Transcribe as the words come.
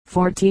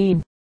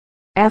14.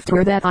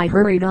 After that I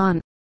hurried on,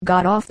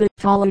 got off the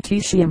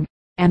Politicium,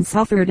 and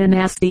suffered a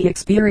nasty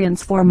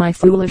experience for my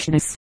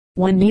foolishness.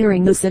 When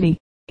nearing the city,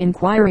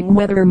 inquiring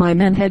whether my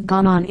men had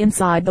gone on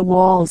inside the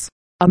walls,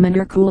 a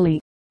miner coolie,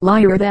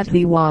 liar that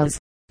he was,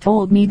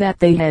 told me that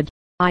they had.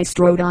 I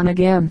strode on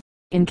again,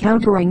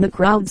 encountering the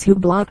crowds who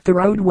blocked the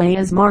roadway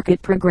as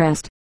market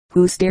progressed,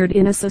 who stared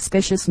in a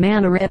suspicious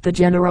manner at the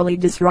generally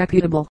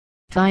disreputable,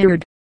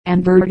 tired,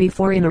 and dirty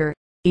foreigner.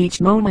 Each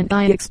moment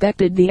I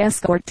expected the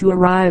escort to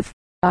arrive.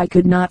 I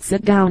could not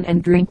sit down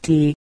and drink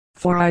tea,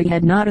 for I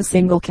had not a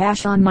single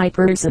cash on my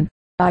person.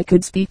 I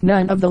could speak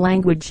none of the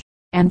language,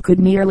 and could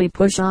merely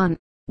push on,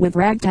 with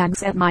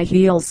ragtags at my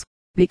heels,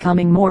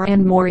 becoming more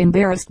and more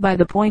embarrassed by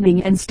the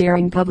pointing and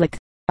staring public.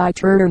 I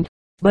turned,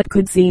 but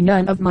could see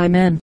none of my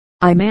men.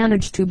 I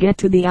managed to get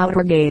to the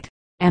outer gate,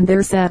 and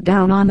there sat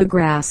down on the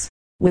grass,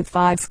 with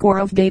 50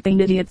 of gaping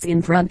idiots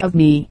in front of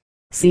me.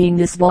 Seeing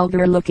this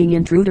vulgar-looking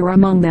intruder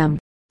among them,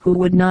 who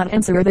would not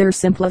answer their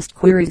simplest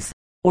queries,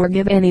 or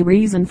give any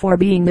reason for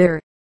being there,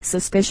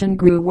 suspicion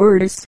grew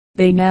worse.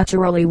 They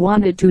naturally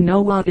wanted to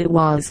know what it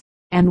was,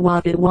 and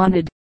what it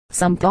wanted.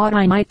 Some thought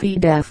I might be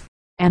deaf,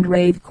 and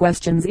raved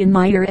questions in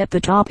my ear at the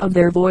top of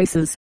their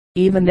voices.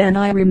 Even then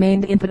I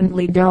remained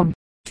impotently dumb.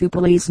 2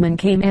 policemen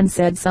came and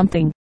said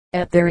something.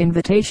 At their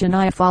invitation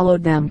I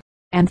followed them,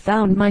 and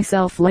found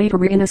myself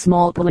later in a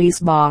small police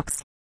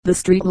box, the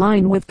street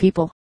lined with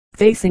people,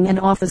 facing an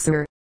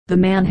officer. The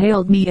man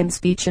hailed me in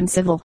speech and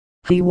civil.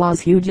 He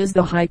was huge as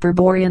the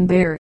Hyperborean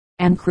bear,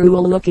 and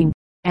cruel looking,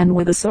 and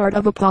with a sort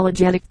of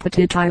apologetic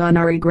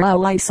petitionary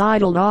growl I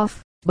sidled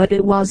off, but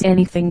it was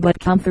anything but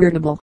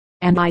comfortable,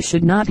 and I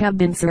should not have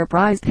been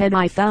surprised had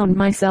I found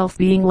myself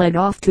being led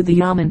off to the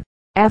Yamen.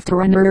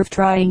 After a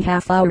nerve-trying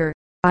half hour,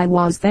 I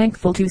was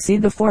thankful to see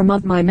the form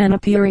of my men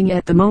appearing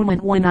at the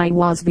moment when I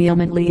was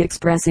vehemently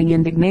expressing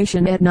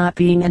indignation at not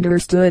being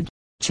understood.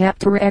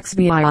 Chapter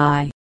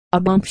XVI. A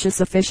bumptious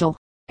official.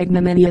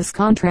 Ignominious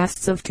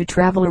contrasts of 2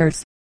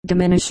 travelers.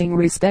 Diminishing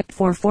respect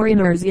for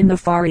foreigners in the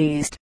Far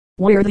East,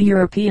 where the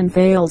European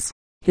fails.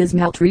 His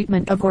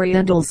maltreatment of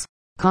Orientals.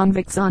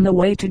 Convicts on the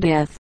way to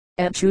death.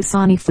 At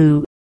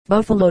Chusanifu.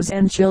 Buffaloes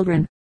and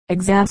children.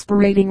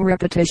 Exasperating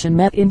repetition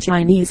met in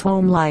Chinese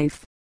home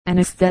life. An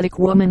aesthetic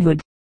womanhood.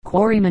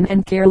 Quarrymen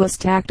and careless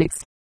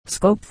tactics.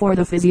 Scope for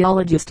the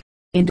physiologist.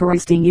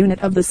 Interesting unit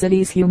of the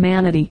city's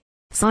humanity.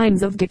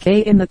 Signs of decay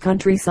in the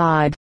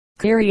countryside.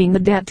 Carrying the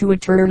dead to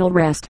eternal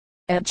rest.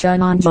 At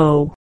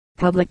Chenanzhou.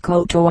 Public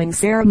kowtowing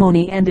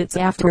ceremony and its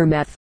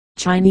aftermath.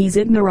 Chinese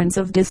ignorance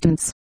of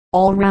distance.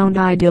 All-round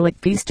idyllic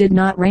peace did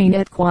not reign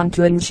at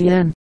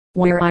Quantuanshan,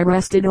 where I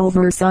rested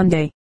over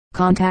Sunday.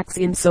 Contacts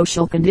in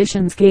social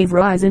conditions gave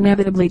rise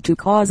inevitably to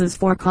causes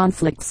for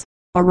conflicts.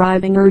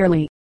 Arriving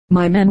early,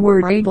 my men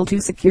were able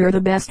to secure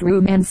the best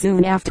room, and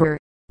soon after,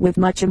 with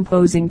much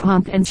imposing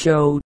pomp and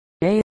show,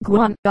 A.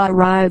 Guan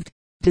arrived,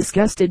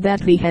 disgusted that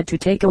he had to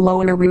take a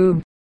lower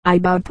room. I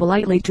bowed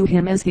politely to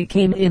him as he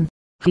came in.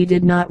 He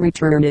did not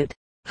return it,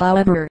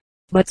 however,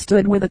 but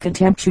stood with a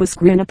contemptuous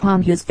grin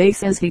upon his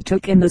face as he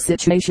took in the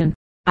situation.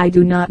 I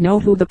do not know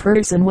who the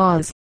person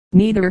was,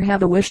 neither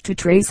have a wish to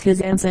trace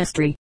his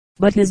ancestry,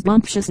 but his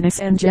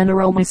bumptiousness and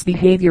general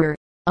misbehavior,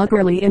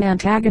 utterly in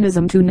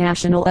antagonism to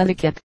national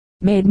etiquette,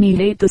 made me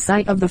hate the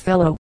sight of the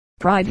fellow.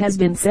 Pride has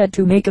been said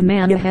to make a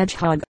man a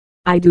hedgehog.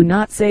 I do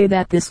not say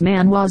that this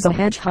man was a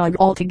hedgehog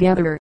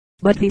altogether,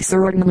 but he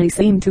certainly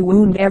seemed to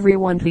wound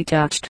everyone he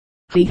touched.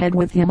 He had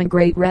with him a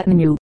great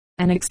retinue,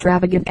 an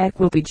extravagant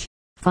equipage,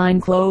 fine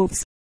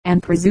clothes,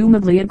 and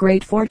presumably a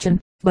great fortune,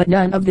 but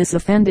none of this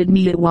offended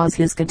me. It was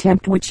his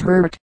contempt which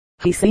hurt.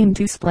 He seemed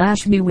to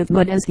splash me with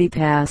mud as he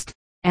passed,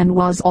 and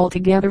was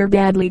altogether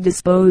badly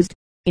disposed.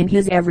 In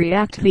his every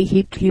act he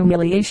heaped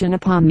humiliation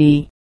upon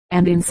me,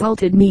 and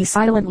insulted me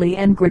silently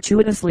and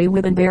gratuitously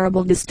with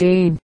unbearable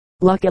disdain.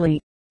 Luckily,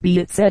 be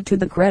it said to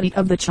the credit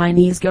of the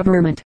Chinese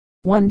government,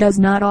 one does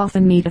not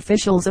often meet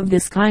officials of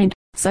this kind.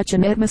 Such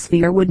an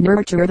atmosphere would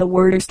nurture the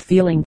worst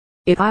feeling.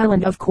 It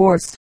island of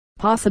course,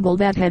 possible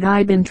that had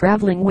I been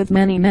traveling with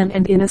many men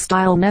and in a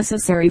style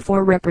necessary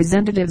for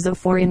representatives of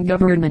foreign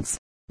governments,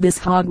 this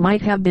hog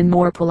might have been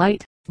more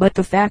polite, but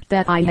the fact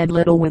that I had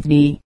little with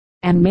me,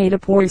 and made a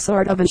poor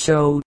sort of a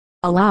show,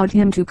 allowed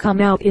him to come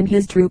out in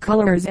his true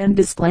colors and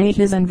display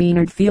his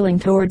unveneered feeling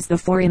towards the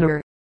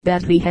foreigner.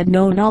 That he had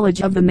no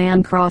knowledge of the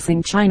man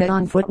crossing China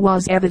on foot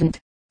was evident.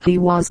 He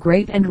was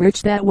great and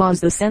rich, that was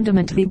the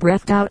sentiment he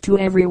breathed out to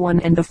everyone,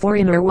 and the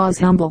foreigner was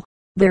humble.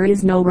 There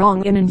is no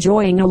wrong in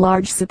enjoying a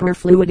large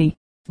superfluity,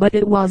 but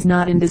it was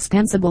not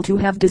indispensable to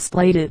have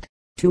displayed it,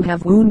 to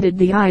have wounded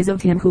the eyes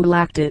of him who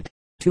lacked it,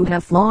 to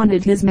have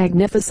flaunted his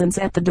magnificence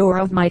at the door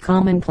of my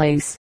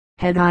commonplace.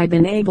 Had I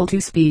been able to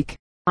speak,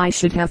 I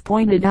should have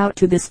pointed out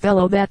to this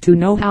fellow that to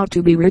know how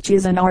to be rich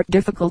is an art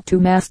difficult to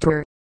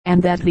master,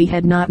 and that he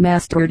had not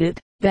mastered it,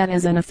 that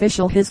as an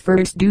official his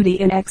first duty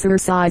in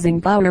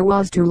exercising power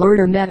was to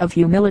learn that of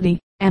humility,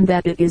 and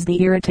that it is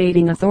the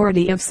irritating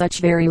authority of such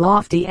very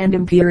lofty and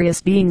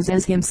imperious beings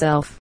as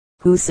himself,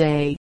 who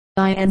say,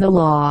 I am the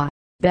law,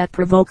 that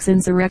provokes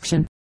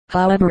insurrection.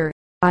 However,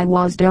 I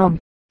was dumb,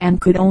 and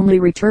could only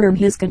return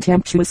his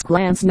contemptuous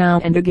glance now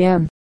and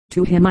again.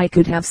 To him I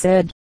could have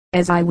said,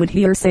 as I would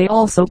here say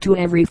also to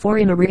every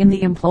foreigner in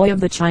the employ of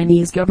the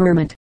Chinese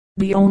government,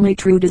 the only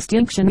true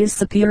distinction is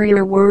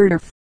superior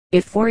worth.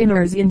 If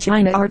foreigners in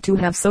China are to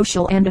have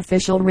social and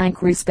official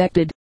rank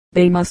respected,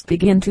 they must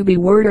begin to be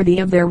worthy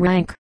of their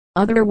rank,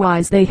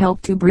 otherwise they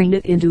help to bring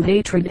it into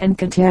hatred and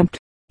contempt.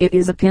 It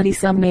is a pity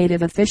some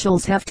native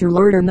officials have to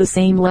learn the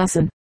same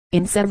lesson.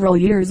 In several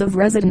years of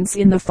residence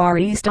in the Far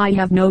East I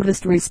have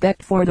noticed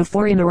respect for the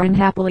foreigner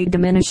unhappily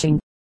diminishing.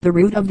 The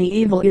root of the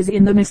evil is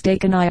in the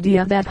mistaken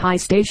idea that high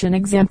station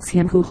exempts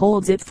him who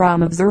holds it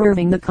from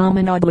observing the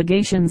common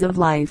obligations of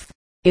life.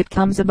 It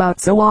comes about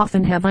so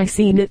often have I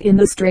seen it in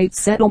the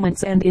Straits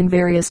Settlements and in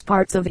various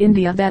parts of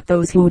India that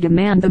those who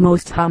demand the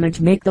most homage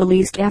make the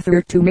least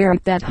effort to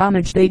merit that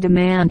homage they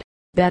demand.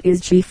 That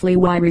is chiefly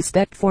why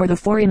respect for the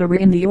foreigner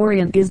in the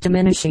Orient is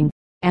diminishing,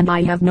 and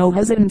I have no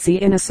hesitancy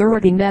in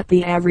asserting that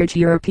the average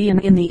European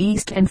in the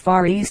East and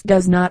Far East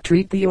does not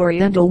treat the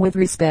Oriental with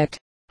respect.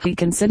 He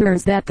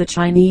considers that the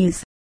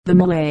Chinese, the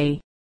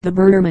Malay, the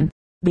Burman,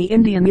 the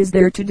Indian is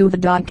there to do the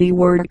donkey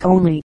work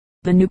only.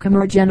 The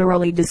newcomer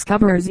generally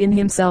discovers in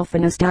himself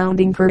an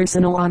astounding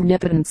personal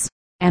omnipotence,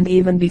 and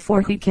even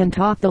before he can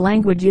talk the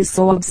language is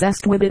so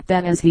obsessed with it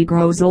that as he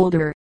grows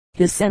older,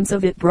 his sense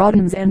of it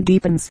broadens and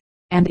deepens.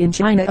 And in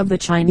China of the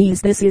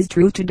Chinese this is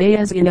true today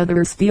as in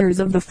other spheres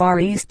of the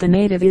Far East. The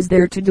native is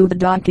there to do the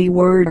donkey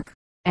work,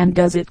 and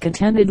does it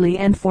contentedly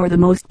and for the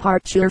most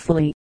part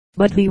cheerfully.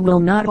 But he will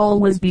not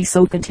always be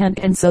so content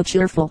and so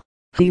cheerful.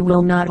 He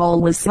will not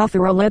always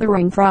suffer a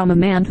leathering from a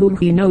man whom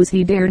he knows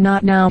he dare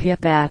not now hit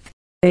back.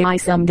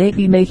 Some day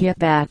he may hit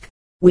back.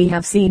 We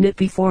have seen it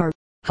before,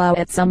 how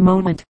at some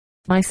moment,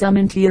 by some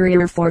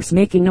interior force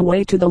making a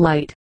way to the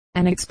light,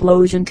 an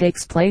explosion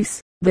takes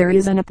place, there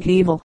is an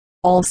upheaval,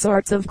 all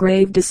sorts of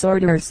grave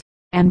disorders,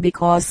 and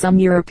because some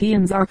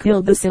Europeans are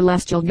killed the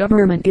celestial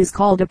government is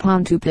called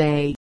upon to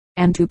pay,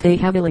 and to pay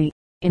heavily.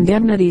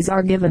 Indemnities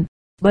are given,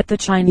 but the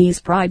Chinese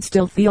pride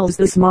still feels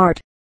the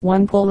smart.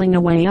 One pulling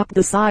away up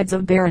the sides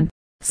of barren,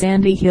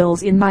 sandy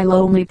hills in my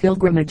lonely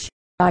pilgrimage,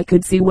 I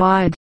could see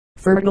wide,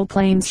 fertile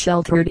plains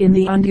sheltered in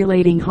the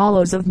undulating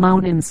hollows of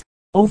mountains,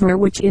 over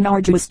which in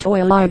arduous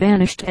toil I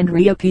vanished and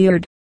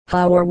reappeared,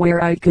 how or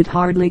where I could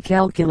hardly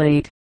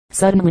calculate.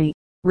 Suddenly,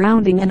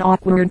 rounding an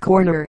awkward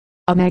corner,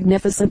 a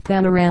magnificent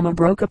panorama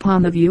broke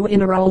upon the view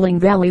in a rolling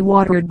valley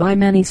watered by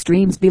many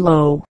streams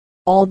below,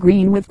 all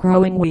green with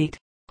growing wheat.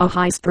 A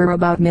high spur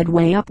about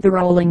midway up the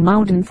rolling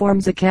mountain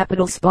forms a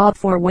capital spot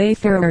for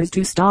wayfarers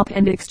to stop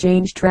and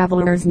exchange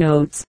travelers'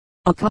 notes.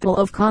 A couple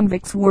of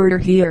convicts were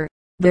here,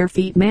 their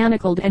feet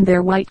manacled and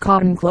their white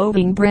cotton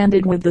clothing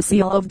branded with the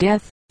seal of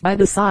death. By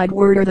the side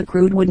were the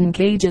crude wooden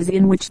cages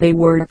in which they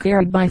were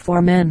carried by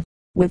 4 men,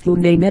 with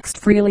whom they mixed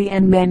freely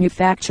and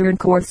manufactured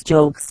coarse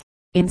jokes.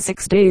 In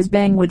 6 days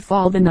bang would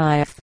fall the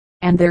knife,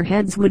 and their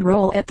heads would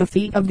roll at the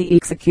feet of the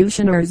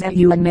executioners at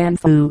Yuan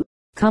Manfu.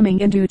 Coming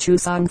into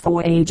Chusong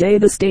for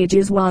AJ the stage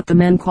is what the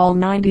men call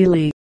 90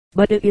 li,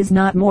 but it is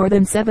not more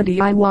than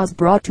 70. I was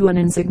brought to an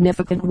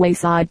insignificant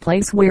wayside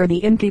place where the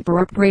innkeeper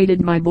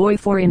upbraided my boy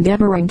for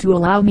endeavoring to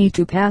allow me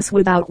to pass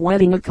without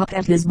wetting a cup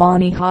at his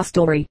bonny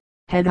hostelry.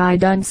 Had I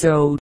done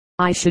so,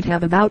 I should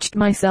have avouched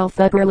myself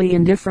utterly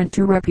indifferent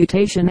to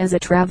reputation as a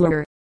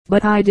traveler,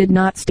 but I did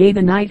not stay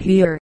the night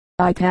here.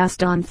 I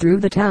passed on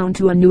through the town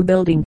to a new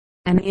building,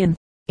 an inn,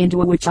 into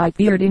which I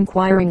peered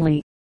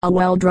inquiringly. A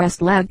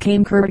well-dressed lad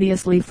came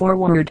courteously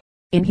forward,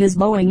 in his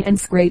bowing and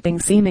scraping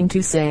seeming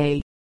to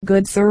say,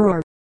 "Good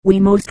sir,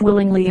 we most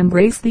willingly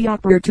embrace the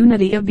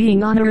opportunity of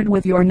being honored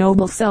with your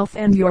noble self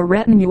and your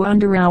retinue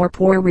under our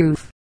poor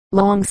roof.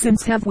 Long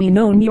since have we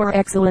known your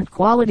excellent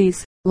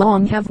qualities,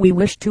 long have we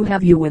wished to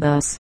have you with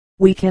us.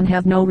 We can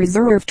have no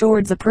reserve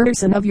towards a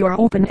person of your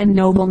open and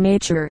noble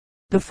nature.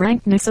 The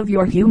frankness of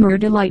your humor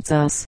delights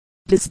us.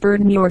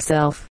 Disburden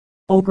yourself,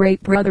 O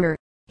great brother,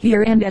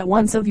 here and at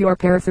once of your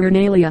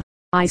paraphernalia."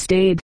 I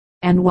stayed,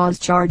 and was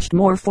charged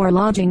more for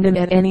lodging than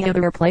at any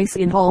other place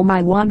in all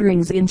my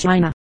wanderings in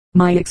China.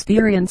 My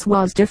experience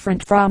was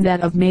different from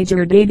that of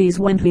Major Davies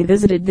when he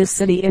visited this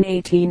city in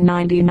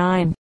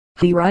 1899.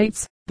 He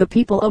writes, "The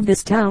people of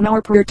this town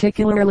are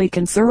particularly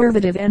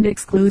conservative and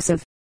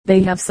exclusive.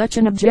 They have such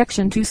an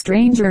objection to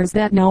strangers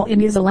that no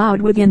inn is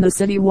allowed within the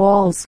city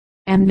walls,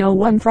 and no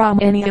one from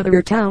any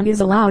other town is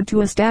allowed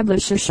to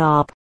establish a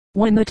shop.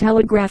 When the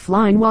telegraph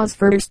line was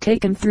first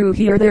taken through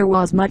here there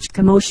was much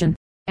commotion,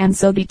 and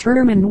so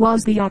determined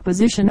was the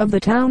opposition of the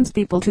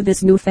townspeople to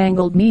this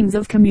newfangled means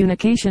of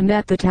communication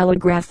that the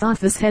telegraph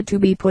office had to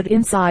be put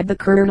inside the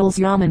colonel's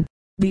yamen,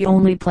 the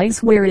only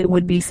place where it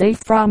would be safe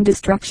from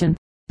destruction.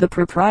 The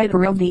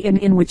proprietor of the inn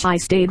in which I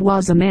stayed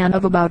was a man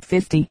of about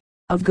 50,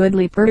 of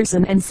goodly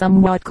person and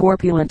somewhat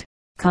corpulent,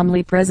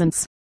 comely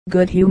presence,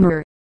 good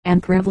humor,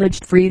 and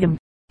privileged freedom.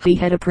 He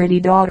had a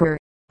pretty daughter.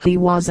 He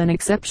was an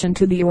exception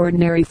to the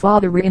ordinary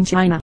father in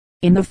China,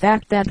 in the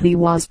fact that he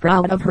was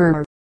proud of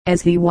her,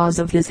 as he was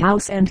of his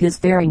house and his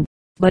faring,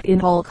 but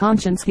in all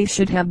conscience he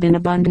should have been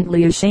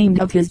abundantly ashamed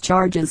of his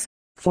charges,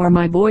 for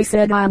my boy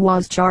said I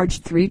was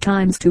charged 3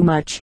 times too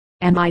much.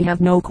 and I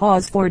have no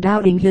cause for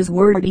doubting his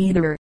word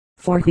either,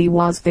 for he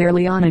was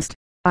fairly honest.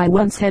 I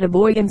once had a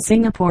boy in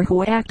Singapore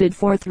who acted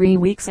for 3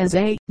 weeks as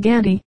a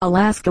Gandhi,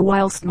 Alaska,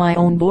 whilst my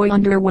own boy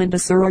underwent a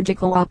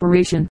surgical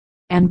operation,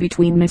 and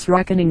between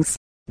misreckonings,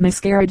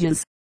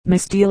 miscarriages,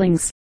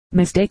 misdealings,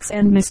 mistakes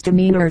and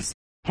misdemeanors,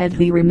 had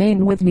he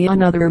remained with me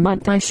another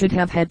month I should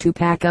have had to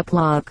pack up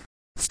lock,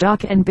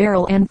 stock and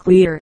barrel and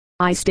clear.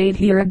 I stayed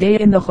here a day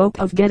in the hope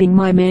of getting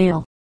my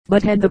mail,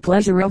 but had the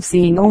pleasure of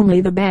seeing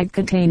only the bag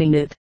containing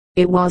it.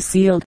 It was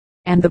sealed,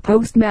 and the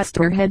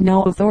postmaster had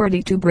no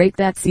authority to break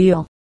that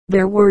seal.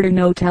 There were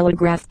no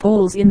telegraph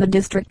poles in the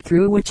district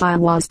through which I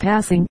was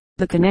passing.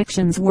 The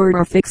connections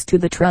were affixed to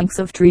the trunks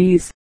of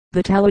trees.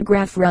 The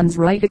telegraph runs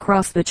right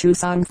across the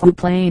Chusanfu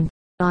plain,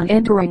 on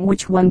entering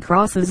which one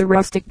crosses a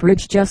rustic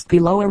bridge just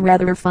below a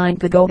rather fine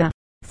pagoda,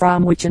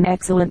 from which an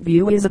excellent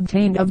view is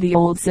obtained of the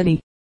old city.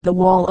 The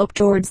wall up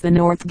towards the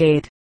north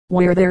gate,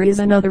 where there is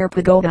another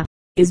pagoda,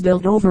 is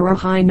built over a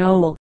high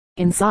knoll.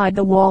 Inside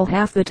the wall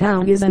half the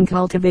town is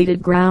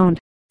uncultivated ground,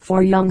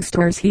 for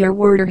youngsters here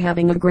were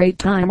having a great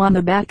time on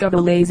the back of a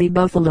lazy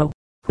buffalo,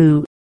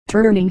 who,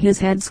 turning his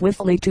head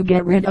swiftly to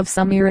get rid of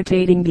some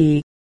irritating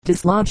bee,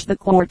 dislodged the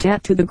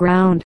quartet to the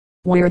ground,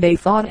 where they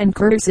fought and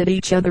cursed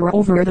each other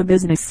over the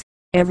business.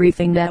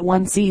 Everything that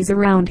one sees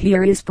around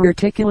here is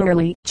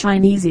particularly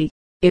Chinesey.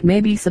 It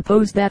may be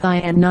supposed that I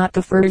am not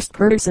the first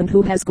person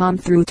who has gone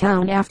through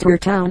town after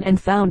town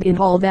and found in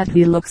all that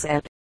he looks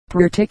at,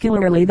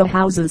 particularly the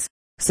houses,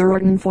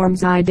 certain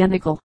forms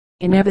identical,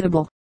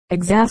 inevitable,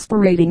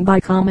 exasperating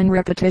by common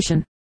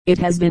repetition. It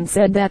has been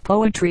said that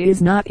poetry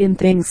is not in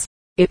things,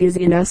 it is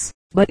in us,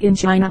 but in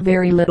China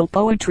very little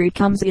poetry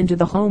comes into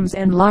the homes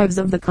and lives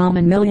of the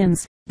common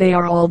millions. They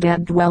are all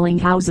dead dwelling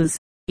houses,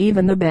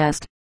 even the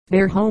best.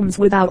 Their homes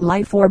without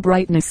life or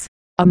brightness.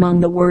 Among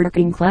the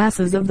working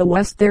classes of the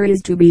West there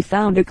is to be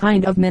found a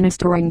kind of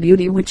ministering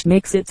beauty which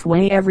makes its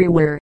way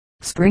everywhere,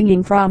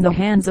 springing from the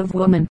hands of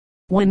woman.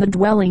 When the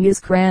dwelling is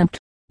cramped,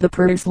 the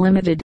purse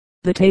limited,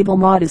 the table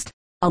modest,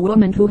 a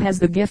woman who has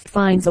the gift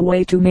finds a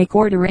way to make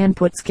order and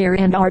puts care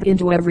and art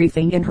into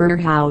everything in her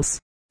house,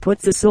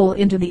 puts a soul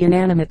into the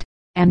inanimate,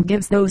 and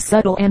gives those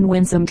subtle and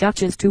winsome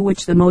touches to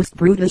which the most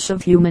brutish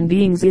of human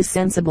beings is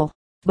sensible.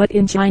 But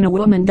in China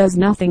woman does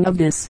nothing of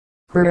this.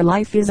 Her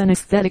life is an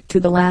aesthetic to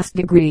the last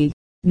degree.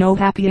 No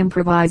happy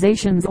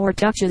improvisations or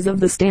touches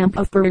of the stamp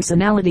of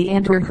personality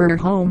enter her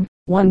home.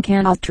 One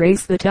cannot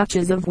trace the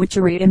touches of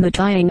witchery in the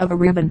tying of a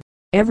ribbon.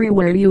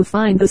 Everywhere you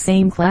find the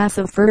same class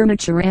of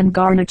furniture and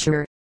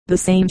garniture, the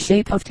same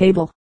shape of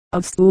table,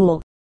 of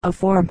stool, of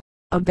form,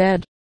 of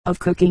bed, of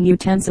cooking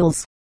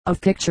utensils, of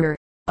picture,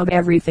 of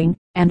everything,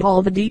 and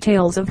all the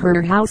details of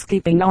her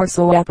housekeeping are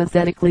so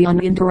apathetically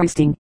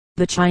uninteresting.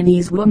 The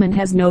Chinese woman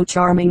has no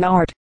charming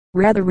art,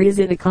 rather is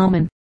it a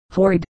common,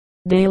 horrid,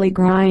 daily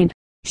grind.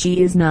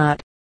 She is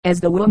not, as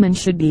the woman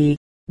should be,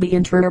 the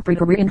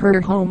interpreter in her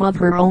home of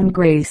her own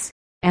grace,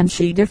 and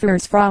she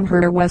differs from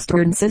her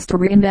western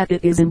sister in that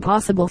it is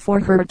impossible for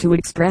her to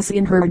express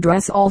in her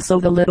dress also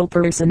the little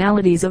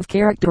personalities of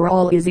character.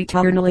 All is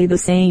eternally the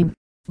same.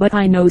 But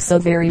I know so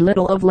very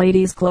little of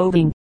ladies'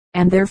 clothing,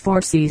 and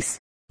therefore cease.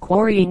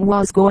 Quarrying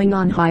was going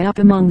on high up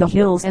among the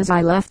hills as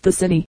I left the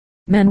city.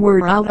 Men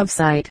were out of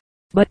sight,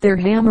 but their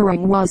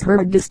hammering was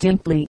heard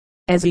distinctly.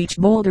 As each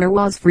boulder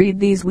was freed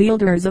these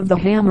wielders of the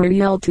hammer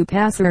yelled to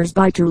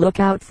passers-by to look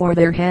out for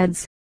their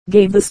heads,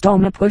 gave the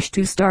stone a push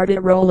to start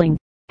it rolling,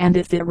 and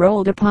if it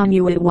rolled upon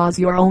you it was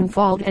your own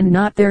fault and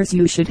not theirs.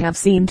 You should have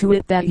seen to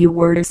it that you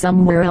were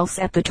somewhere else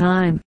at the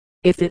time.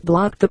 If it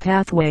blocked the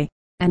pathway,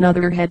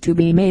 another had to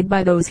be made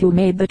by those who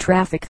made the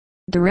traffic.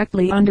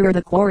 Directly under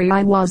the quarry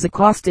I was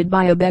accosted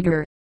by a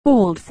beggar.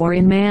 "Old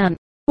foreign man,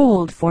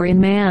 old foreign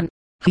man,"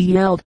 he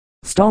yelled.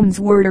 Stones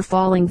were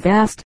falling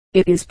fast.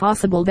 It is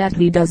possible that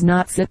he does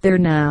not sit there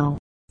now.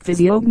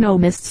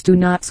 Physiognomists do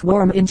not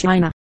swarm in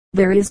China.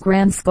 There is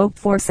grand scope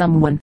for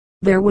someone.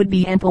 There would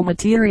be ample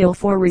material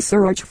for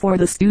research for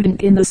the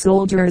student in the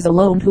soldiers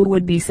alone who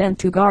would be sent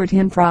to guard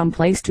him from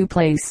place to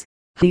place.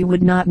 He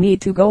would not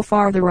need to go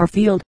farther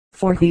afield,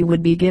 for he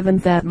would be given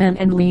fat men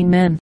and lean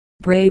men,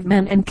 brave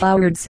men and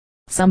cowards,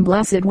 some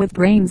blessed with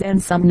brains and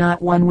some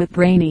not one with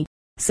brainy,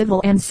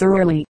 civil and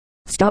surly,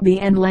 stubby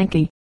and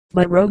lanky,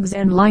 but rogues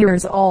and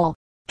liars all.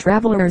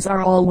 Travelers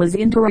are always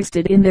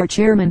interested in their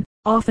chairmen.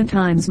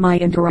 Oftentimes my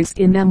interest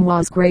in them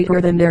was greater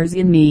than theirs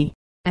in me,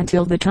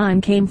 until the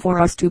time came for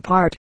us to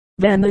part.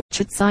 Then the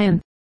Chitsayan,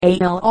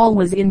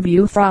 always in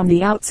view from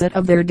the outset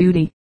of their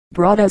duty,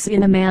 brought us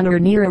in a manner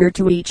nearer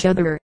to each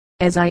other.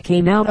 As I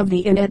came out of the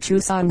inn at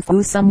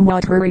Chusanfu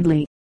somewhat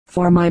hurriedly,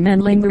 for my men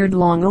lingered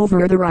long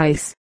over the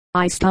rice,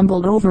 I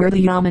stumbled over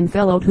the yamen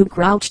fellow who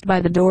crouched by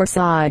the door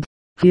side.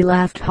 He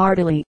laughed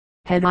heartily.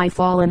 Had I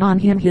fallen on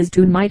him his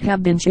tune might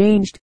have been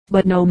changed,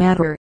 but no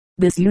matter.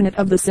 This unit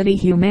of the city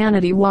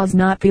humanity was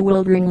not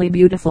bewilderingly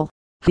beautiful.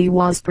 He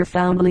was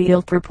profoundly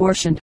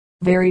ill-proportioned.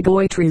 Very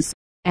goitres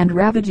and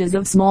ravages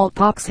of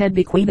smallpox had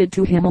bequeathed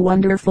to him a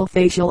wonderful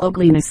facial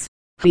ugliness.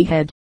 He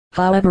had,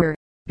 however,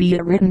 be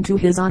it written to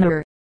his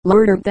honor,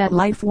 learned that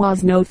life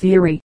was no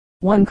theory,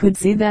 One could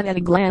see that at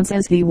a glance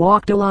as he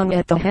walked along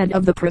at the head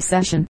of the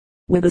procession,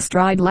 with a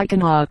stride like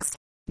an ox,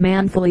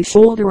 manfully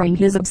shouldering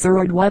his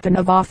absurd weapon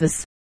of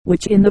office,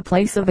 which in the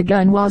place of a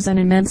gun was an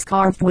immense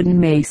carved wooden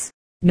mace,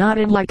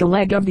 knotted like a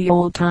leg of the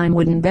old-time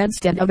wooden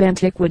bedstead of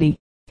antiquity.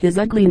 His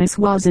ugliness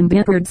was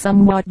embittered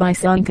somewhat by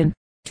sunken,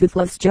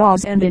 toothless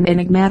jaws and an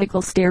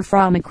enigmatical stare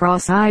from a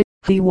cross-eye.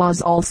 He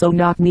was also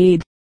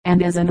knock-kneed,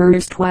 and as an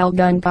erstwhile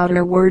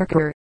gunpowder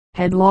worker,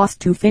 had lost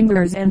 2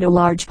 fingers and a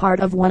large part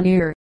of 1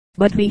 ear.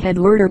 But he had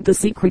learned the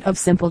secret of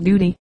simple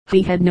duty.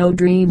 He had no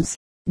dreams,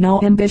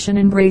 no ambition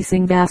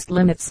embracing vast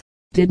limits,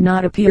 did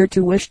not appear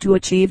to wish to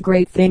achieve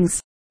great things,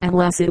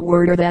 unless it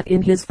were that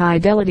in his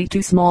fidelity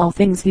to small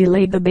things he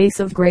laid the base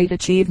of great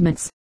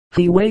achievements.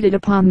 He waited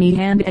upon me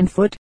hand and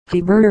foot.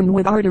 He burned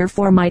with ardor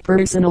for my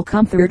personal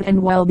comfort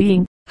and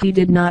well-being. He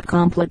did not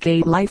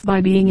complicate life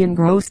by being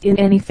engrossed in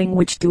anything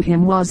which to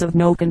him was of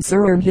no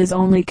concern. His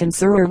only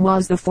concern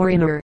was the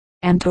foreigner,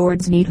 and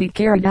towards me he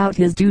carried out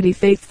his duty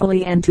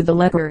faithfully and to the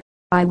letter.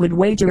 I would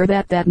wager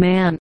that that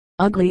man,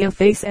 ugly of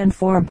face and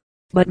form,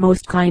 but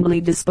most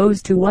kindly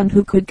disposed to one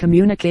who could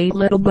communicate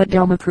little but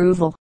dumb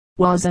approval,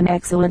 was an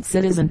excellent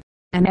citizen,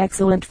 an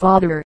excellent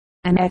father,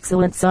 an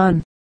excellent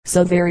son.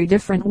 So very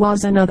different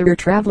was another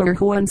traveler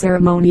who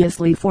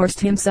unceremoniously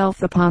forced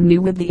himself upon me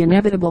with the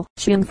inevitable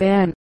Ching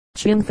Fan.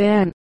 Ching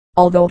Fan.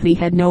 Although he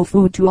had no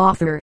food to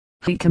offer,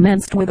 he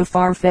commenced with a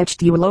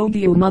far-fetched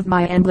eulogium of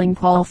my ambling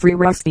palfrey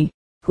Rusty,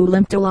 who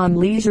limped along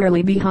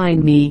leisurely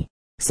behind me,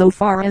 so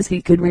far as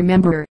he could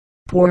remember.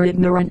 Poor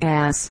ignorant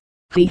ass.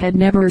 He had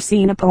never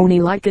seen a pony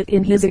like it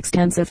in his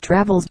extensive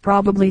travels,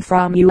 probably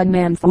from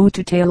Yuanmanfu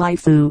to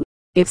Taifu,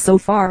 if so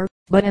far,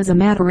 but as a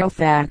matter of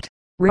fact,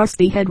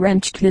 Rusty had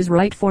wrenched his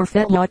right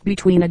forefetlock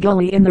between a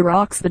gully in the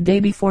rocks the day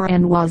before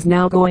and was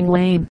now going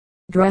lame.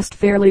 Dressed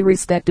fairly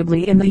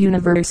respectably in the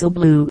universal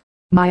blue,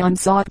 my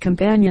unsought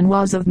companion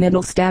was of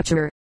middle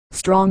stature,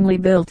 strongly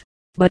built,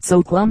 but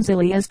so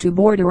clumsily as to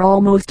border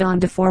almost on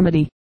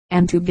deformity,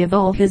 and to give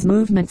all his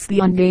movements the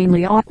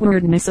ungainly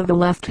awkwardness of a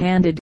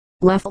left-handed,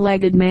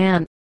 left-legged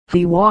man.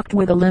 He walked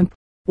with a limp,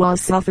 was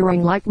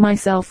suffering like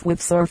myself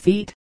with sore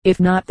feet, if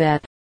not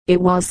that, it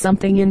was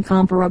something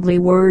incomparably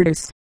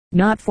worse.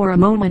 Not for a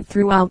moment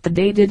throughout the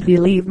day did he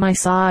leave my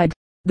side,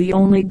 the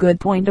only good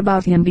point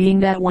about him being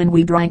that when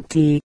we drank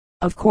tea,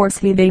 of course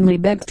he vainly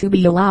begged to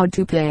be allowed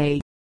to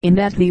pay, in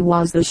that he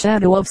was the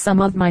shadow of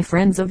some of my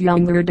friends of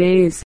younger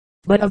days,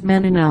 but of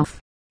men enough.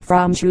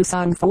 From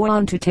Shusangfu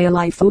on to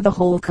Taifu the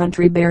whole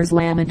country bears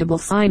lamentable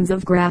signs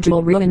of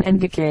gradual ruin and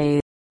decay,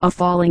 a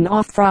falling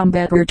off from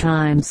better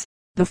times.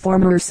 The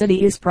former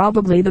city is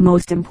probably the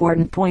most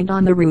important point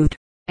on the route,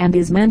 and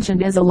is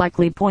mentioned as a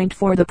likely point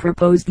for the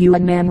proposed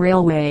Yunnan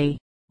Railway.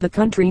 The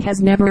country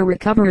has never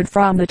recovered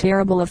from the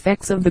terrible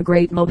effects of the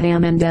great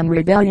Mohammedan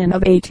rebellion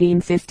of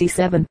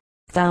 1857.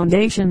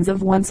 Foundations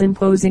of once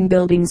imposing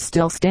buildings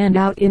still stand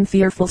out in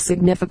fearful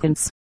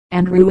significance,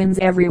 and ruins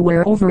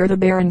everywhere over the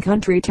barren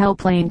country tell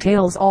plain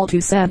tales all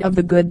too sad of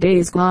the good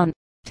days gone.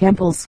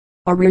 Temples,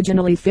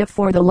 originally fit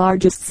for the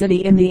largest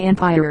city in the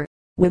empire,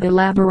 with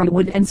elaborate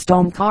wood and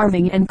stone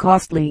carving and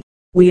costly,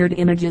 weird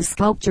images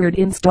sculptured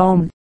in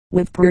stone,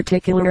 with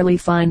particularly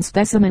fine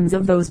specimens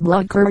of those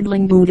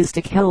blood-curdling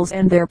Buddhistic hills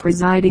and their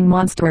presiding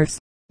monsters,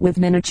 with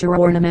miniature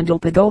ornamental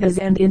pagodas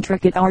and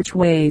intricate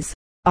archways,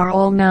 are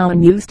all now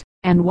unused,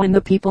 and when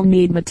the people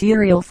need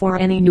material for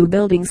any new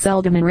building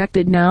seldom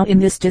erected now in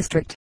this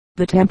district,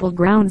 the temple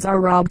grounds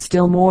are robbed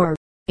still more.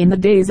 In the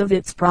days of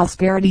its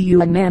prosperity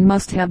Yunnan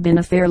must have been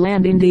a fair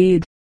land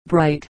indeed,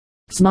 bright,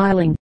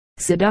 smiling,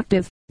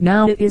 seductive.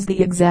 Now it is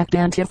the exact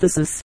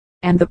antithesis,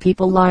 and the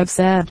people live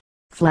sad,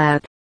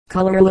 flat,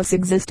 colorless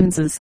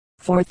existences.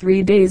 For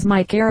 3 days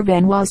my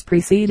caravan was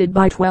preceded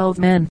by 12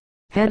 men,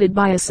 headed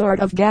by a sort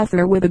of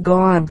gaffer with a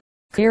gong,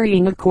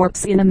 carrying a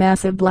corpse in a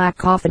massive black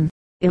coffin,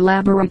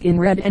 elaborate in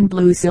red and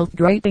blue silk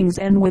drapings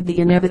and with the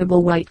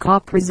inevitable white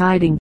cock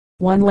presiding,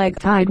 one leg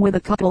tied with a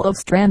couple of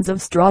strands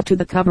of straw to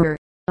the cover,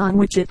 on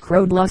which it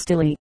crowed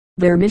lustily.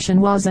 Their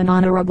mission was an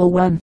honorable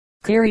one,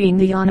 carrying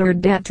the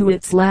honored dead to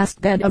its last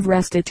bed of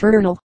rest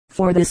eternal,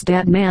 for this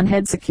dead man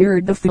had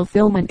secured the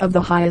fulfillment of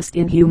the highest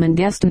in human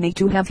destiny,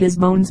 to have his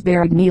bones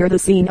buried near the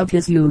scene of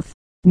his youth,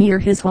 near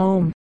his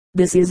home.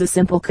 This is a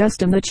simple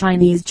custom the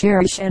Chinese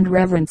cherish and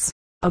reverence,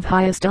 of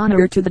highest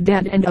honor to the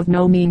dead and of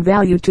no mean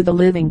value to the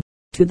living.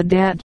 To the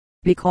dead,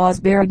 because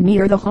buried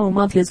near the home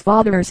of his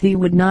fathers he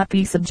would not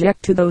be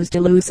subject to those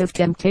delusive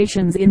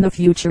temptations in the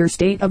future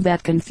state of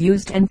that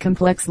confused and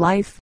complex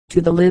life.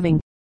 To the living,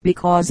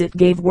 because it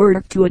gave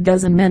work to a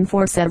dozen men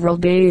for several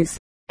days,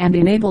 and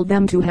enabled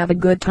them to have a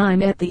good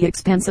time at the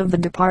expense of the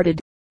departed.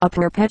 A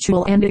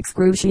perpetual and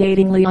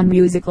excruciatingly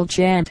unmusical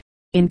chant,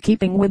 in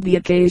keeping with the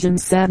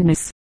occasion's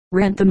sadness,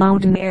 rent the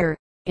mountain air,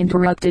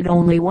 interrupted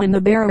only when the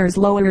bearers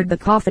lowered the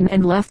coffin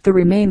and left the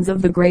remains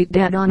of the great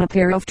dead on a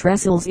pair of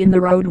trestles in the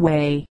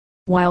roadway,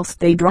 whilst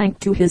they drank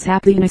to his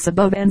happiness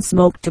above and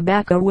smoked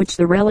tobacco which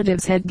the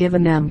relatives had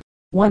given them.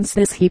 Once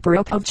this heaper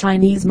up of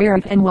Chinese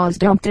merit and was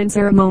dumped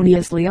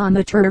unceremoniously on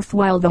the turf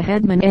while the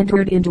headman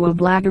entered into a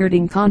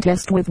blackguarding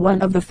contest with one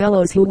of the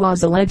fellows who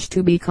was alleged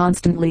to be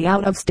constantly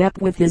out of step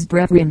with his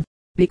brethren,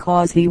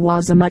 because he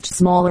was a much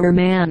smaller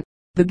man.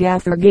 The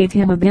gaffer gave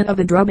him a bit of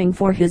a drubbing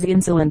for his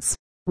insolence.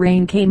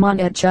 Rain came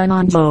on at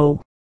Chenango,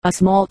 a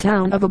small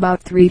town of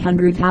about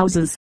 300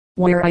 houses,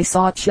 where I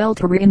sought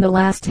shelter in the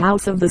last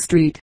house of the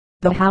street.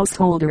 The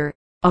householder,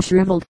 a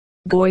shriveled,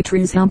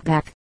 goitrous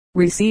humpback,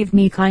 received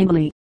me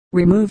kindly,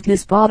 removed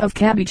his pot of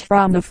cabbage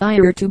from the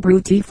fire to brew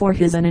tea for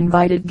his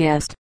uninvited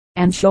guest,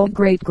 and showed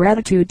great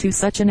gratitude to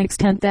such an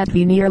extent that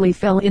he nearly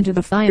fell into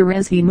the fire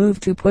as he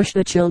moved to push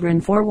the children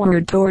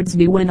forward towards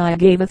me when I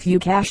gave a few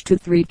cash to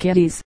 3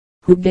 kiddies,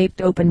 who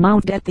gaped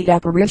open-mouthed at the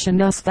apparition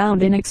thus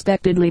found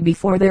unexpectedly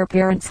before their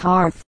parents'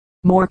 hearth.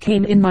 More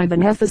came in, my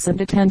beneficent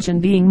attention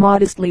being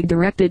modestly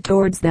directed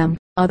towards them.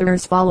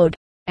 Others followed,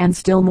 and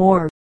still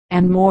more,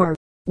 and more,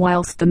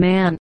 whilst the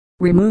man,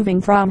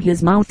 removing from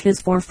his mouth his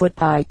 4-foot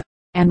pipe,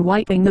 and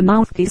wiping the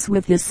mouthpiece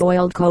with his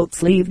soiled coat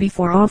sleeve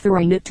before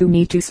offering it to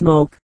me to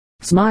smoke,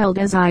 smiled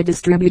as I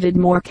distributed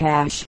more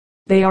cash.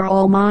 "They are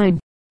all mine,"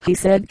 he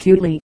said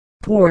cutely.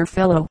 "Poor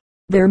fellow,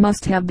 there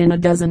must have been a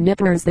dozen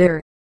nippers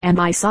there," and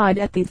I sighed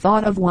at the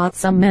thought of what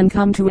some men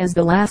come to as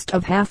the last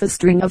of half a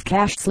string of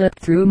cash slipped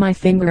through my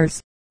fingers.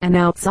 And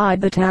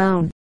outside the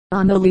town,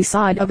 on the lee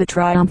side of a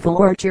triumphal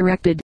arch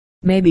erected,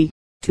 maybe,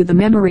 to the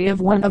memory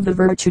of one of the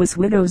virtuous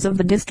widows of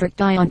the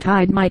district, I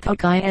untied my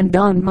toque and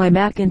donned my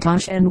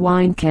mackintosh and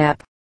wine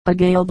cap, a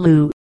gale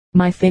blew.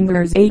 My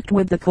fingers ached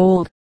with the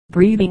cold.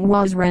 Breathing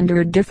was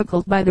rendered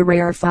difficult by the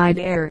rarefied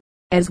air.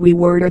 As we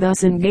were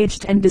thus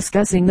engaged and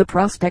discussing the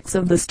prospects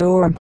of the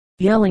storm,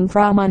 yelling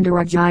from under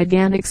a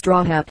gigantic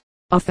straw hat,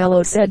 a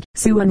fellow said,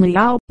 "Suan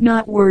Liao,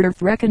 not worth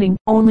reckoning,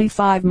 only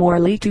 5 more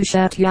li to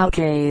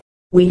Shat-Yao-Kai."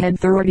 We had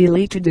 30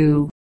 li to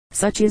do.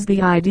 Such is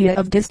the idea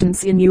of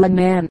distance in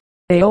Yunnan.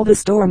 The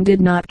storm did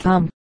not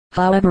come,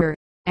 however,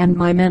 and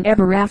my men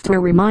ever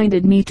after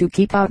reminded me to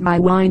keep out my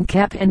wine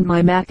cap and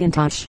my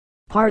mackintosh,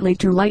 partly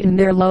to lighten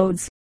their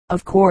loads,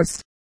 of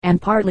course,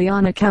 and partly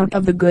on account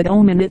of the good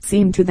omen it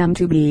seemed to them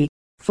to be.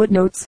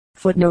 Footnote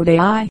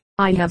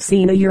I have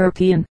seen a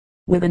European,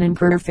 with an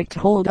imperfect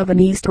hold of an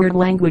Eastern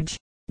language,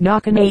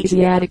 knock an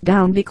Asiatic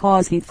down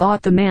because he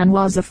thought the man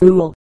was a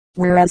fool,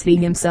 whereas he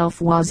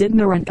himself was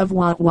ignorant of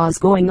what was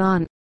going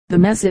on. The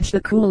message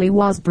the coolie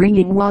was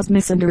bringing was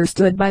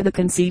misunderstood by the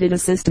conceited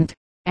assistant,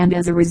 and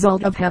as a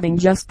result of having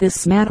just this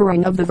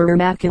smattering of the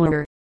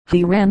vernacular,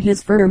 he ran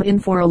his firm in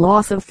for a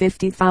loss of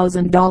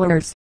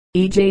 $50,000.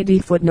 EJD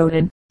footnote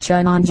in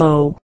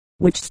Chenango,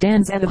 which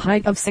stands at a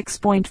height of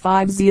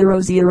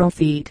 6.500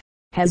 feet,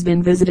 has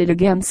been visited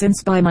again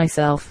since by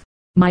myself.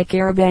 My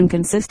caravan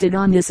consisted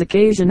on this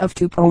occasion of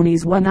 2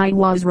 ponies one I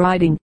was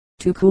riding,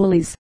 2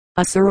 coolies,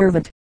 a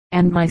servant,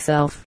 and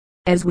myself.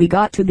 As we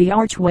got to the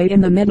archway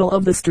in the middle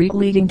of the street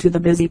leading to the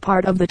busy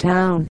part of the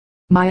town,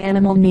 my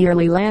animal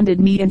nearly landed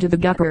me into the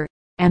gutter,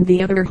 and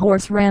the other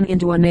horse ran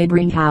into a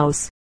neighboring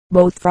house,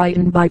 both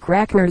frightened by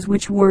crackers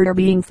which were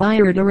being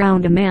fired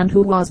around a man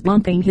who was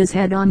bumping his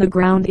head on the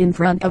ground in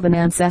front of an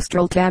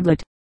ancestral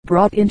tablet,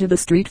 brought into the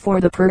street for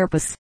the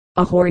purpose.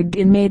 A horrid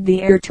din made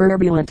the air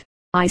turbulent.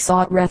 I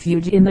sought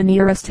refuge in the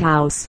nearest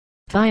house,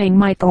 tying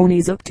my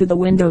ponies up to the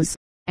windows,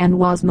 and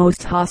was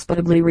most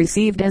hospitably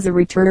received as a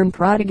returned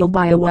prodigal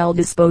by a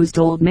well-disposed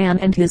old man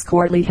and his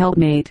courtly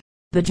helpmate.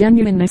 The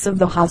genuineness of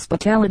the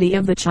hospitality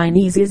of the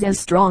Chinese is as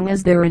strong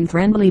as their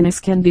unfriendliness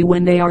can be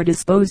when they are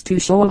disposed to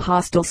show a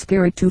hostile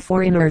spirit to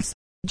foreigners.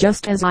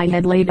 Just as I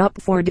had laid up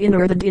for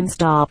dinner, the din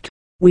stopped.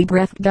 We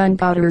breathed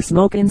gunpowder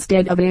smoke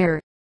instead of air.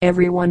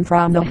 Everyone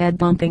from the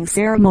head-bumping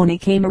ceremony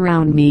came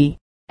around me,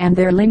 and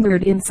there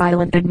lingered in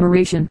silent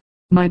admiration.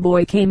 My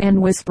boy came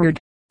and whispered,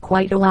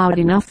 quite loud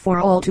enough for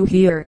all to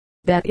hear,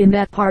 that in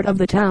that part of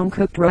the town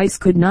cooked rice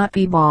could not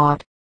be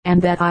bought,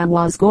 and that I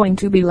was going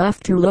to be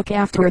left to look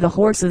after the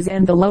horses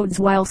and the loads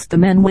whilst the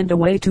men went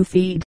away to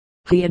feed.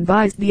 He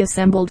advised the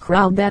assembled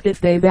crowd that if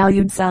they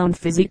valued sound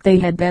physique they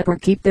had better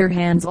keep their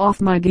hands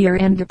off my gear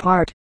and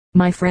depart.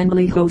 My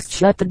friendly host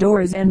shut the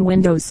doors and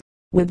windows,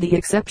 with the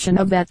exception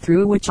of that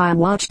through which I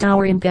watched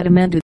our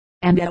impediment,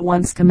 and at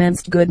once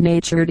commenced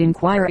good-natured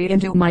inquiry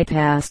into my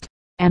past,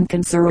 and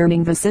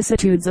concerning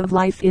vicissitudes of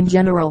life in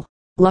general.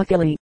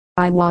 Luckily,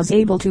 I was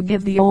able to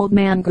give the old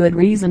man good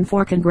reason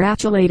for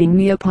congratulating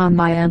me upon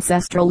my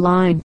ancestral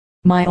line,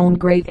 my own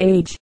great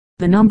age,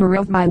 the number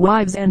of my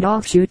wives and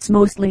offshoots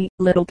mostly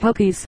little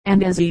puppies,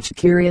 and as each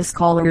curious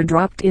caller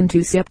dropped in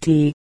to sip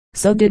tea,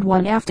 so did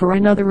one after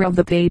another of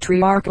the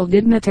patriarchal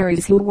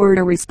dignitaries who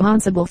were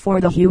responsible for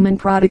the human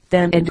product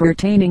then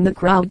entertaining the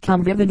crowd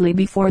come vividly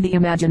before the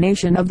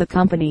imagination of the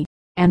company,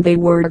 and they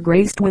were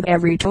graced with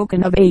every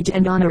token of age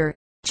and honor.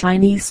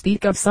 Chinese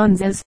speak of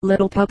sons as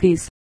little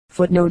puppies.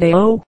 Footnote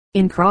A.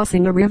 In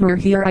crossing a river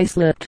here I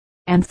slipped,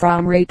 and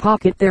from a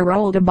pocket there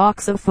rolled a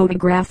box of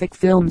photographic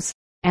films,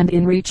 and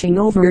in reaching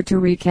over to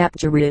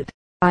recapture it,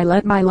 I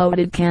let my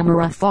loaded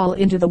camera fall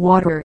into the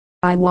water.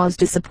 I was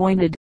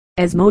disappointed,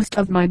 as most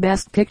of my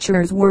best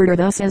pictures were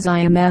thus as I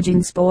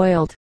imagine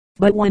spoiled.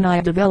 But when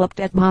I developed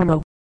at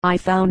Mono, I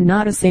found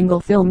not a single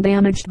film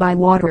damaged by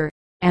water,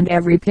 and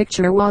every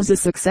picture was a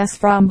success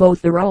from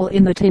both the roll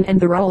in the tin and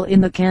the roll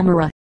in the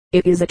camera.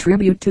 It is a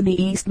tribute to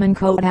the Eastman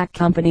Kodak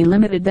Company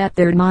Limited that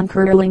their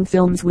non-curling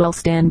films will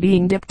stand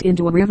being dipped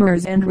into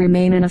rivers and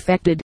remain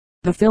unaffected.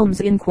 The films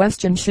in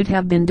question should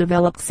have been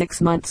developed 6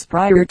 months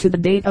prior to the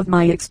date of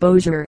my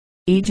exposure.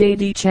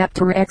 EJD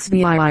Chapter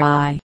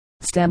XVI.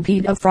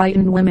 Stampede of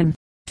Frightened Women.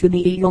 To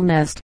the Eagle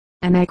Nest.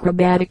 An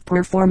acrobatic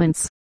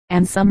performance,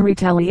 and some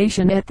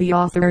retaliation at the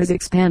author's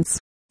expense.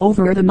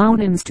 Over the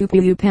mountains to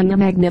Puyupen, a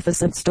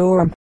magnificent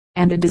storm,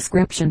 and a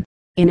description,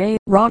 in a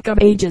Rock of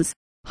Ages,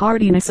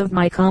 hardiness of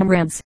my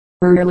comrades,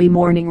 early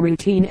morning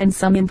routine and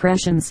some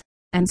impressions,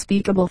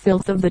 unspeakable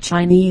filth of the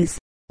Chinese,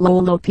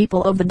 low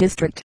people of the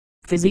district,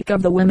 physique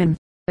of the women,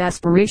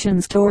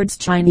 aspirations towards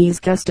Chinese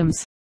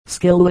customs,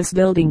 skilless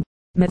building,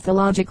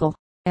 mythological,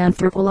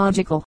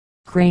 anthropological,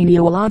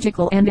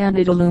 craniological and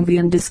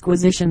antediluvian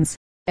disquisitions,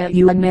 at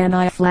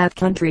Yuanmani flat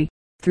country,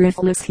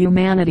 thriftless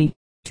humanity,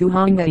 to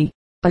Hongay,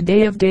 a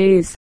day of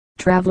days,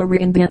 traveler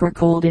in bitter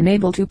cold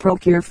unable to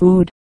procure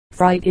food,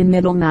 fright in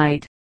middle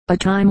night, a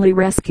timely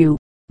rescue,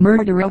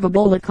 murder of a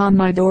bullock on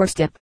my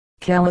doorstep,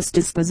 callous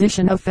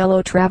disposition of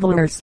fellow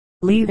travelers,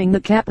 leaving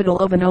the capital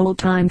of an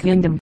old-time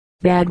kingdom,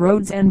 bad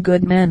roads and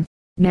good men,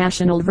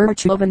 national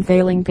virtue of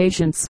unfailing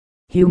patience,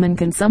 human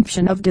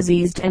consumption of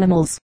diseased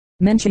animals,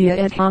 Mencia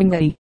at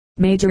Hongay,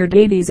 Major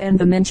Davies and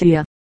the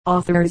Mencia,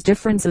 author's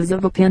differences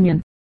of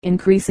opinion,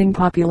 increasing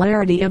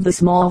popularity of the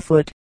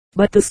Smallfoot.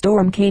 But the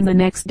storm came the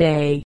next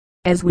day,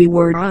 as we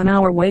were on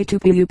our way to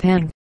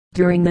Puyupen.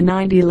 During the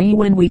 90 li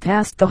when we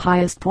passed the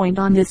highest point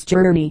on this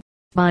journey,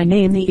 by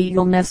name the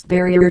Eagle Nest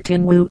Barrier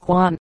Tin Wu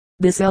Quan.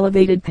 This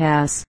elevated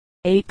pass,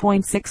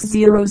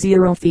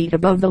 8.600 feet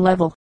above the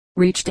level,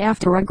 reached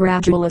after a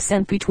gradual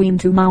ascent between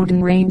two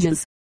mountain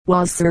ranges,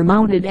 was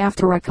surmounted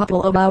after a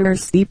couple of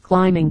hours steep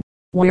climbing,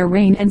 where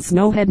rain and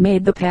snow had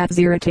made the paths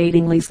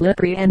irritatingly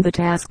slippery and the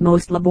task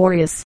most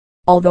laborious.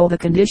 Although the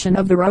condition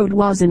of the road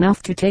was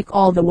enough to take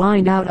all the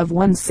wind out of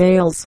one's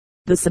sails,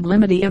 the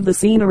sublimity of the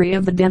scenery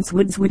of the dense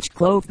woods which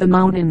clothe the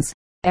mountains,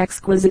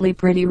 exquisitely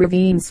pretty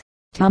ravines,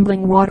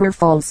 tumbling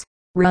waterfalls,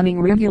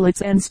 running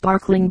rivulets and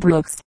sparkling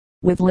brooks,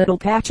 with little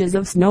patches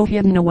of snow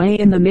hidden away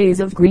in the maze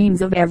of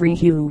greens of every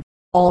hue,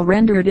 all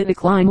rendered it a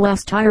climb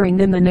less tiring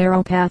than the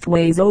narrow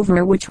pathways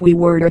over which we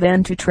were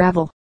then to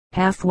travel.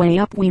 Halfway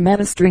up we met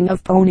a string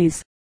of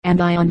ponies, and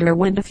I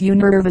underwent a few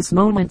nervous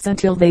moments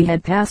until they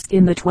had passed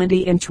in the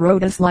 20-inch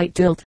road. A slight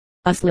tilt,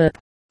 a slip,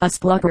 a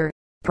splutter,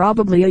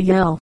 probably a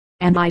yell,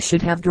 and I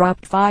should have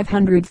dropped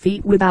 500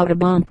 feet without a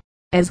bump.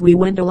 As we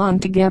went along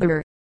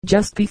together,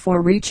 just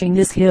before reaching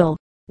this hill,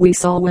 we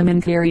saw women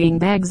carrying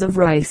bags of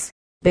rice.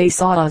 They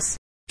saw us,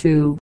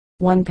 too.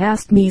 One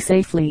passed me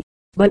safely,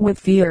 but with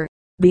fear.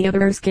 The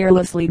others,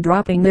 carelessly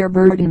dropping their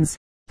burdens,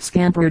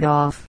 scampered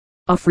off,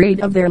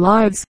 afraid of their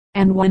lives.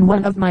 And when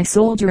one of my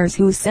soldiers,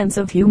 whose sense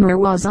of humor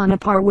was on a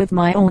par with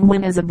my own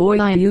when as a boy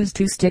I used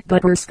to stick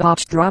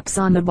butterscotch drops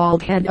on the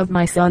bald head of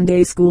my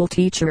Sunday school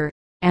teacher,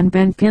 and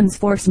bent pins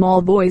for small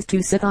boys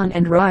to sit on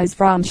and rise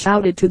from,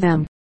 shouted to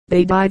them,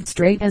 they dived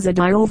straight as a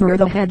die over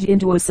the hedge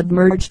into a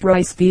submerged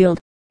rice field,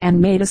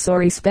 and made a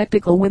sorry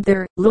spectacle with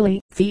their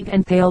lily feet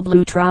and pale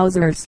blue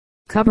trousers,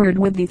 covered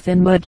with the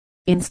thin mud,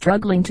 in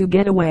struggling to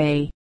get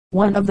away.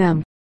 One of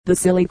them, the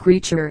silly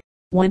creature,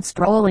 went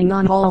sprawling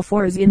on all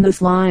fours in the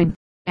slime,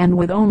 and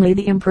with only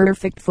the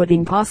imperfect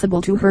footing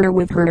possible to her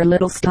with her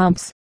little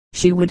stumps,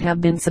 she would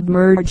have been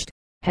submerged,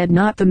 had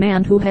not the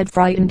man who had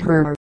frightened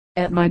her,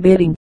 at my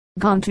bidding,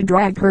 gone to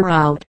drag her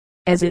out.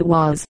 As it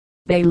was,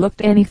 they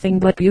looked anything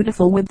but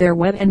beautiful with their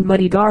wet and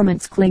muddy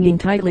garments clinging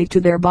tightly to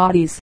their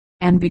bodies,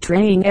 and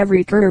betraying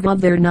every curve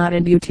of their not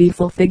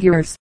unbeautiful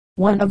figures.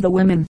 One of the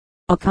women,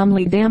 a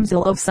comely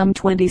damsel of some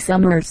 20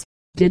 summers,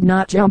 did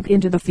not jump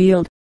into the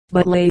field,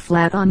 but lay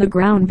flat on the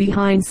ground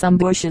behind some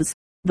bushes,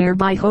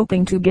 thereby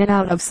hoping to get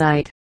out of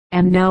sight,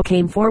 and now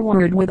came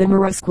forward with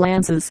amorous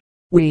glances.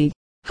 We,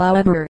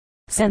 however,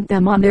 sent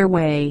them on their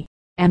way,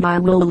 and I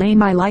will lay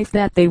my life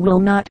that they will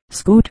not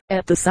scoot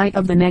at the sight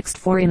of the next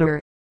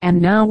foreigner.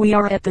 And now we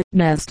are at the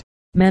nest.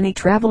 Many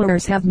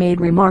travelers have made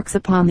remarks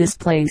upon this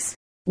place,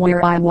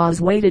 where I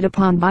was waited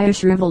upon by a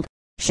shriveled,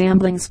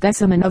 shambling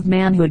specimen of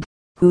manhood,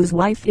 whose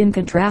wife in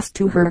contrast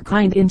to her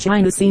kind in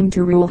China seemed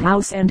to rule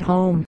house and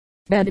home,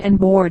 bed and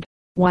board,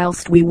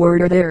 whilst we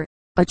were there.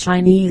 A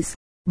Chinese,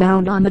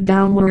 bound on the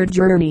downward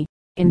journey,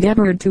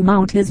 endeavored to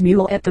mount his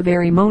mule at the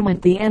very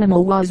moment the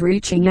animal was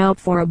reaching out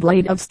for a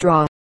blade of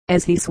straw.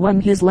 As he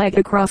swung his leg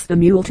across, the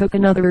mule took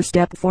another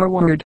step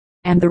forward,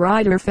 and the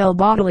rider fell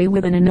bodily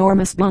with an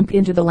enormous bump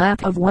into the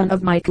lap of one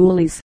of my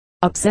coolies,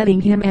 upsetting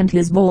him and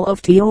his bowl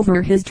of tea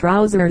over his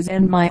trousers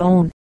and my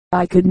own.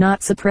 I could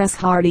not suppress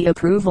hearty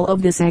approval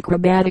of this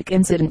acrobatic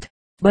incident,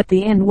 but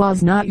the end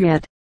was not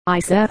yet. I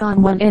sat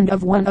on one end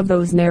of one of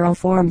those narrow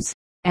forms,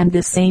 and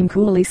this same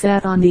coolie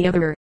sat on the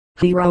other.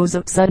 He rose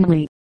up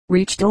suddenly,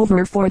 reached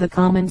over for the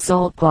common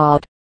salt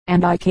pot,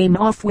 and I came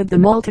off with the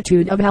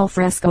multitude of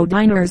alfresco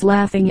diners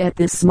laughing at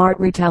this smart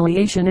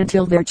retaliation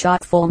until their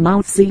chock-full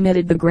mouths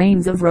emitted the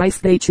grains of rice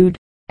they chewed.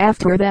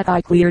 After that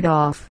I cleared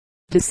off,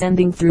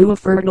 descending through a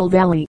fertile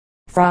valley.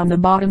 From the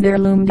bottom there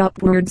loomed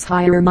upwards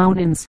higher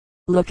mountains,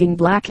 looking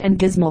black and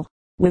dismal,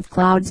 with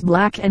clouds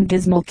black and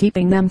dismal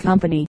keeping them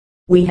company.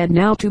 We had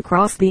now to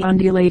cross the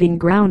undulating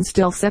ground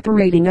still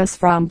separating us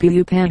from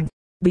Peng.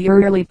 The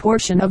early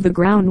portion of the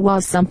ground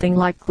was something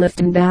like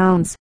Clifton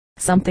Downs,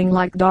 something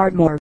like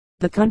Dartmoor.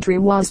 The country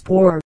was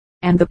poor,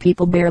 and the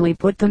people barely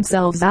put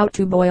themselves out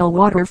to boil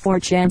water for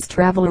chance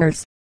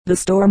travelers. The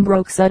storm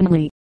broke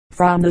suddenly.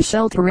 From the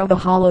shelter of a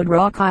hollowed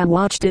rock I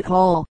watched it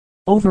haul.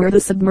 Over the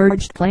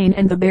submerged plain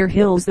and the bare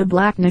hills the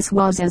blackness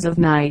was as of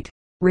night.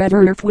 Red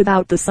earth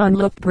without the sun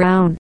looked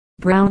brown,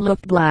 brown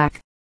looked black,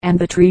 and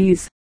the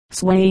trees,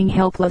 swaying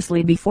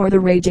helplessly before the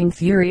raging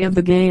fury of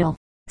the gale,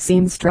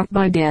 seemed struck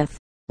by death.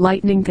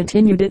 Lightning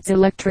continued its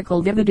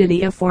electrical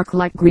vividity of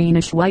fork-like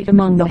greenish white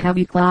among the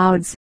heavy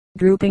clouds,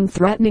 drooping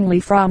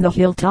threateningly from the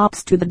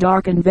hilltops to the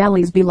darkened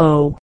valleys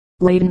below,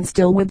 laden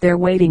still with their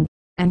waiting,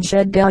 and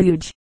shed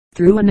deluge.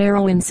 Through a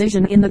narrow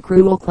incision in the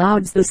cruel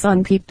clouds the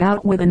sun peeped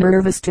out with a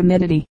nervous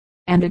timidity,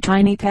 and a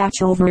tiny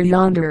patch over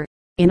yonder,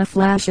 in a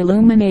flash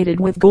illuminated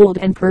with gold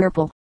and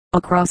purple,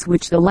 across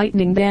which the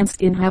lightning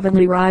danced in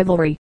heavenly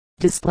rivalry,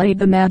 displayed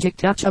the magic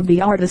touch of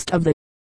the artist of the